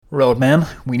Roadman,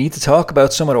 we need to talk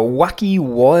about some of the wacky,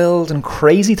 wild and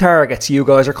crazy targets you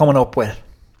guys are coming up with.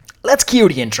 Let's cue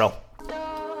the intro.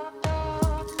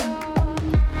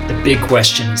 The big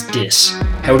question is this: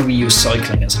 how do we use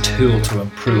cycling as a tool to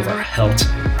improve our health,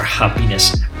 our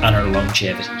happiness and our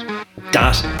longevity?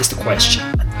 That is the question,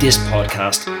 and this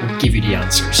podcast will give you the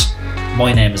answers.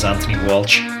 My name is Anthony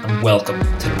Walsh and welcome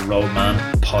to the Roadman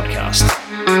Podcast.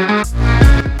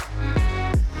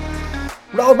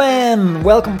 Roadman,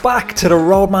 welcome back to the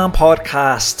Roadman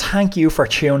Podcast. Thank you for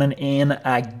tuning in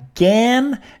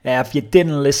again. If you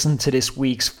didn't listen to this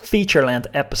week's feature-length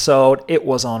episode, it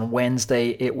was on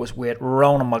Wednesday. It was with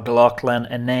Ronan McLaughlin,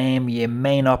 a name you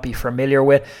may not be familiar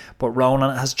with, but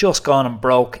Ronan has just gone and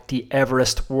broke the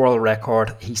Everest world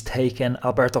record. He's taken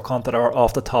Alberto Contador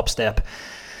off the top step.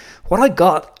 What I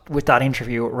got with that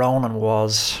interview with Ronan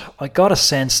was, I got a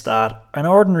sense that an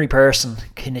ordinary person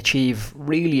can achieve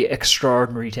really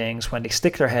extraordinary things when they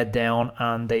stick their head down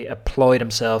and they apply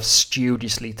themselves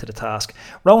studiously to the task.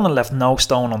 Ronan left no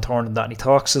stone unturned in that, and he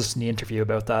talks us in the interview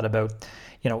about that,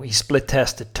 he split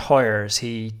tested tyres,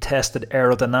 he tested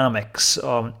aerodynamics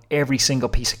on every single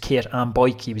piece of kit and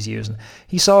bike he was using.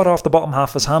 He saw it off the bottom half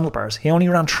of his handlebars. He only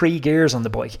ran 3 gears on the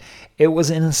bike. It was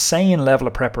an insane level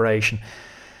of preparation.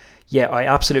 Yeah, I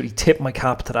absolutely tip my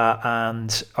cap to that,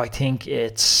 and I think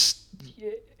it's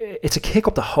a kick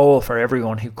up the hole for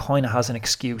everyone who kind of has an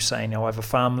excuse saying, I have a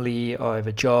family, I have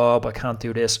a job, I can't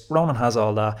do this. Ronan has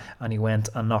all that, and he went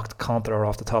and knocked Contador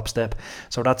off the top step.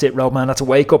 So that's it, Roadman. That's a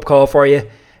wake-up call for you.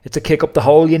 It's a kick up the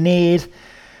hole you need.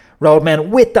 Roadman,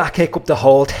 with that kick up the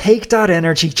hole, take that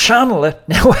energy, channel it.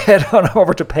 Now head on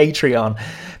over to Patreon.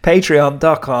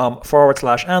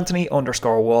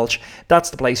 Patreon.com/Anthony_Walsh. That's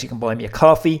the place you can buy me a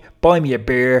coffee, buy me a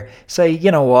beer, say,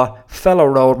 you know what, fellow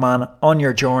roadman, on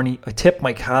your journey, I tip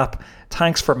my cap.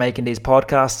 Thanks for making these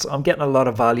podcasts. I'm getting a lot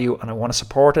of value and I want to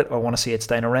support it. I want to see it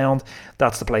staying around.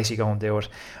 That's the place you go and do it.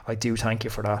 I do thank you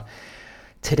for that.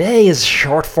 Today is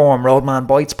short form Roadman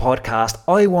Bites podcast.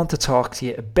 I want to talk to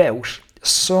you about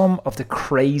some of the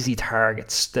crazy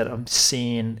targets that I'm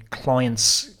seeing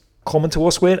clients coming to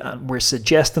us with, and we're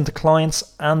suggesting to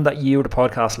clients, and that you, the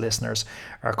podcast listeners,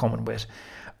 are coming with.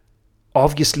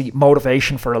 Obviously,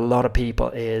 motivation for a lot of people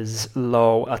is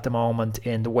low at the moment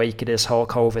in the wake of this whole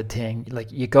COVID thing.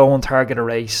 Like, you go and target a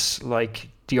race like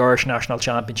the Irish National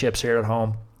Championships here at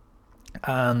home,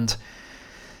 and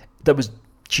that was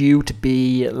due to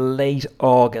be late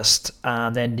August,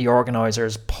 and then the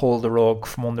organisers pulled the rug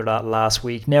from under that last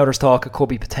week. Now there's talk it could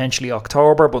be potentially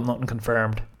October, but nothing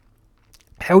confirmed.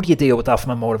 How do you deal with that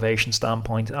from a motivation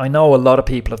standpoint? I know a lot of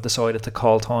people have decided to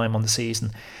call time on the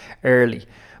season early,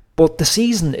 but the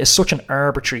season is such an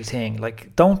arbitrary thing.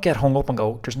 Like, don't get hung up and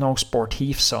go, there's no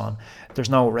sportifs on, there's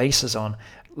no races on.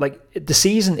 Like, the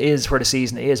season is where the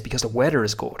season is because the weather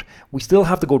is good. We still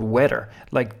have the good weather.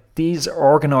 Like, these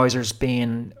organisers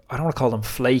being, I don't want to call them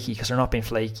flaky because they're not being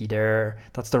flaky,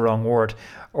 that's the wrong word.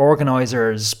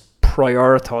 Organisers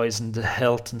prioritising the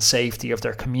health and safety of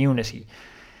their community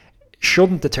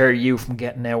shouldn't deter you from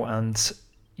getting out and,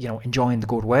 enjoying the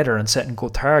good weather and setting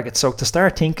good targets. So to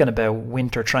start thinking about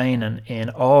winter training in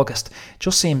August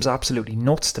just seems absolutely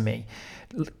nuts to me.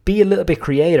 Be a little bit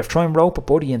creative. Try and rope a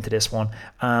buddy into this one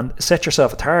and set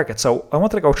yourself a target. So I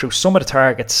wanted to go through some of the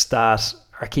targets that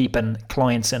are keeping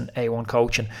clients in A1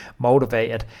 coaching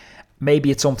motivated. Maybe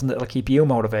it's something that'll keep you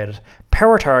motivated.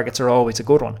 Power targets are always a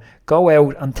good one. Go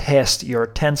out and test your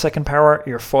 10-second power,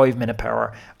 your 5-minute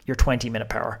power, your 20-minute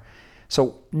power.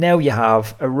 So now you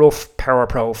have a rough power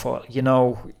profile,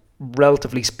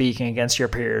 relatively speaking against your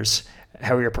peers,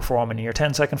 how you're performing in your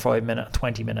 10-second, 5-minute, and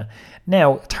 20-minute.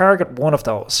 Now, target one of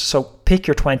those. So pick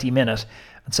your 20-minute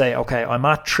and say, okay, I'm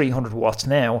at 300 watts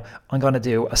now. I'm going to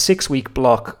do a 6-week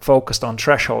block focused on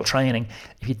threshold training.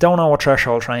 If you don't know what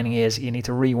threshold training is, you need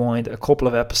to rewind a couple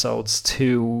of episodes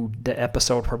to the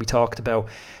episode where we talked about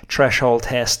threshold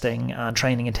testing and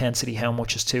training intensity, how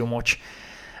much is too much.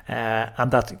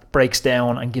 And that breaks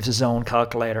down and gives a zone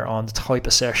calculator on the type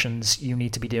of sessions you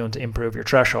need to be doing to improve your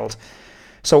threshold.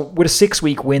 So with a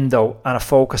 6-week window and a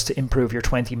focus to improve your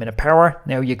 20-minute power,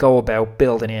 now you go about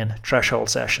building in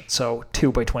threshold sessions. So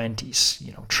 2x20s,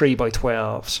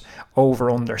 3x12s,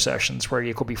 over-under sessions where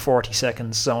you could be 40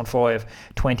 seconds zone 5,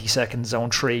 20 seconds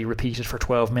zone 3, repeated for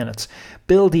 12 minutes.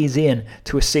 Build these in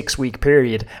to a 6-week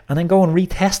period and then go and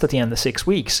retest at the end of 6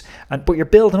 weeks. But you're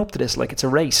building up to this like it's a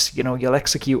race. You'll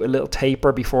execute a little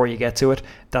taper before you get to it.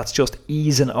 That's just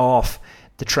easing off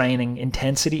the training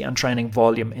intensity and training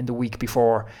volume in the week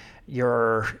before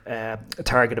your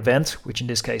target event, which in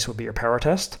this case will be your power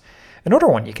test. Another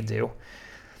one you can do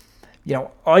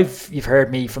You've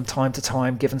heard me from time to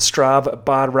time giving Strava a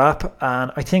bad rap,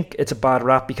 and I think it's a bad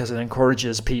rap because it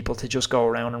encourages people to just go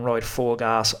around and ride full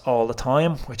gas all the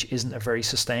time, which isn't a very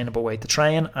sustainable way to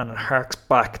train, and it harks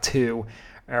back to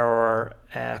our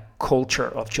culture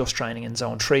of just training in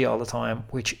zone 3 all the time,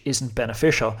 which isn't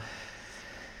beneficial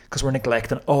because we're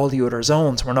neglecting all the other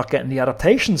zones. We're not getting the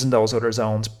adaptations in those other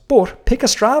zones. But pick a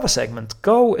Strava segment.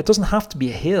 It doesn't have to be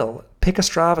a hill. Pick a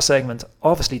Strava segment.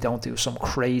 Obviously, don't do some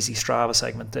crazy Strava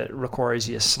segment that requires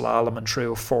you slaloming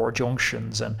through 4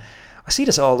 junctions. And I see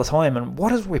this all the time. And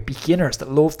what is with beginners that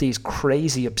love these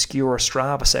crazy, obscure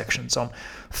Strava sections on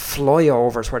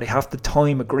flyovers where they have to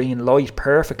time a green light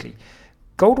perfectly?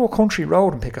 Go to a country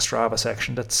road and pick a Strava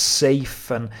section that's safe,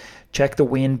 and check the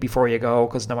wind before you go,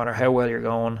 because no matter how well you're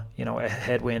going, a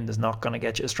headwind is not going to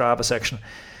get you a Strava section.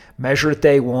 Measure it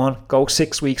day 1, go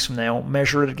 6 weeks from now,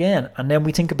 measure it again. And then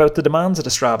we think about the demands of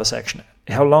the Strava section.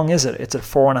 How long is it? It's a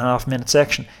 4.5 minute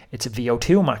section. It's a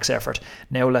VO2 max effort.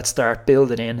 Now let's start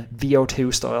building in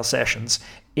VO2 style sessions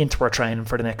into our training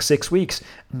for the next 6 weeks.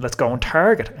 And let's go and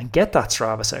target and get that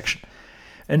Strava section.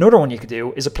 Another one you could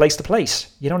do is a place to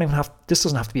place. This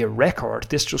doesn't have to be a record.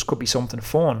 This just could be something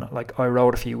fun. Like I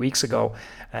wrote a few weeks ago,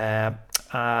 I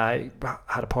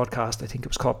had a podcast, I think it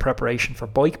was called Preparation for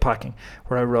Bike Packing,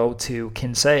 where I rode to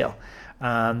Kinsale.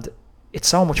 And it's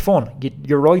so much fun.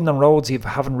 You're riding on roads you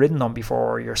haven't ridden on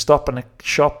before. You're stopping at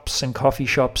shops and coffee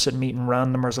shops and meeting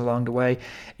randomers along the way.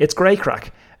 It's great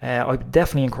crack. I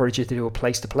definitely encourage you to do a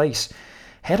place to place.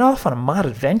 Head off on a mad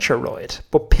adventure ride,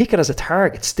 but pick it as a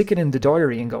target. Stick it in the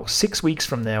diary and go, 6 weeks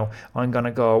from now, I'm going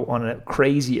to go on a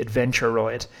crazy adventure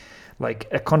ride, like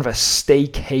a kind of a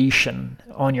staycation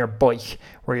on your bike,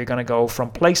 where you're going to go from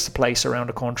place to place around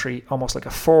the country, almost like a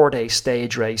 4-day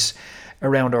stage race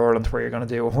around Ireland, where you're going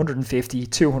to do 150,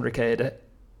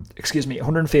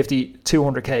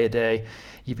 200k a day.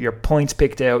 You've your points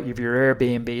picked out, you've your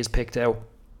Airbnbs picked out.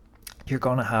 You're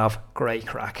going to have great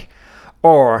crack.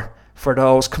 Or for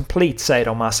those complete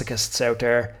sadomasochists out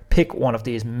there, pick one of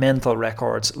these mental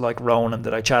records like Ronan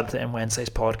that I chatted to in Wednesday's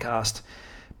podcast.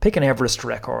 Pick an Everest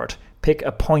record. Pick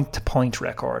a point-to-point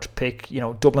record. Pick,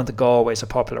 Dublin to Galway is a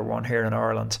popular one here in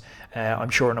Ireland.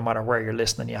 I'm sure no matter where you're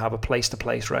listening, you have a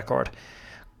place-to-place record.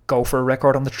 Go for a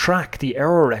record on the track, the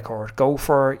Euro record. Go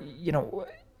for,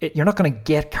 you're not going to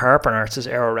get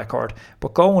Carpenarts' Euro record,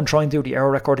 but go and try and do the Euro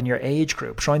record in your age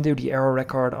group. Try and do the Euro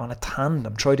record on a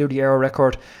tandem. Try to do the Euro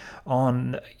record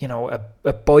on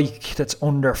a bike that's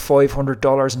under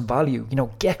 $500 in value.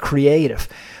 Get creative.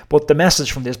 But the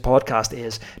message from this podcast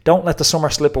is, don't let the summer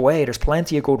slip away. There's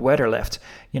plenty of good weather left.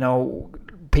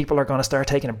 People are going to start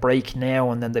taking a break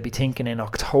now, and then they'll be thinking in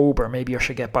October, maybe I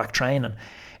should get back training.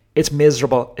 It's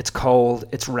miserable, it's cold,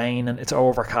 it's raining, it's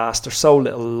overcast, there's so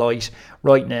little light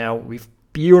right now. We've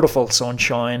beautiful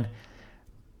sunshine,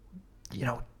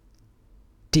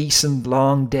 decent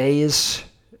long days.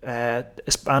 And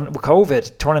with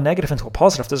COVID turning negative into a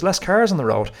positive, there's less cars on the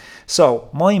road. So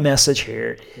my message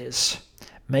here is,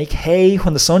 make hay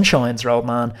when the sun shines,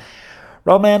 Roadman.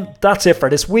 Roadman, that's it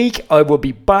for this week. I will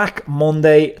be back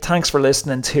Monday. Thanks for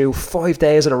listening to 5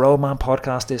 days of the Roadman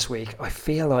podcast this week. I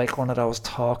feel like one of those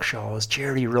talk shows,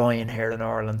 Jerry Ryan here in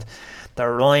Ireland. The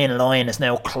Ryan line is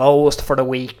now closed for the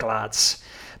week, lads.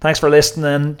 Thanks for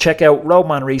listening. Check out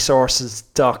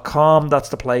roadmanresources.com. That's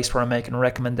the place where I'm making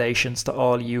recommendations to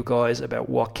all you guys about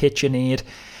what kit you need.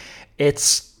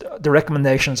 It's the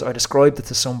recommendations, I described it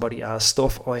to somebody as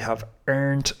stuff I have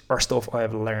earned or stuff I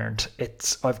have learned.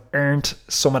 I've earned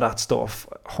some of that stuff,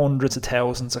 hundreds of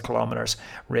thousands of kilometers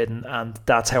ridden, and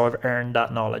that's how I've earned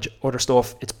that knowledge. Other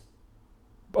stuff,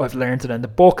 I've learned it in the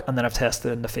book and then I've tested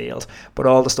it in the field. But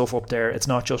all the stuff up there, it's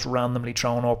not just randomly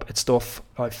thrown up. It's stuff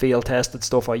I field tested,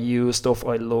 stuff I use, stuff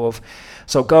I love.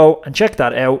 So go and check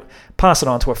that out, pass it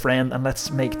on to a friend, and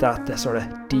let's make that the sort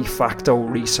of de facto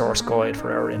resource guide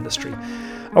for our industry.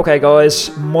 Okay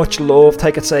guys, much love,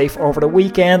 take it safe over the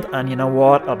weekend, and you know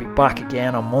what, I'll be back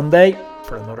again on Monday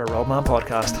for another Roadman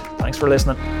podcast. Thanks for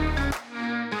listening.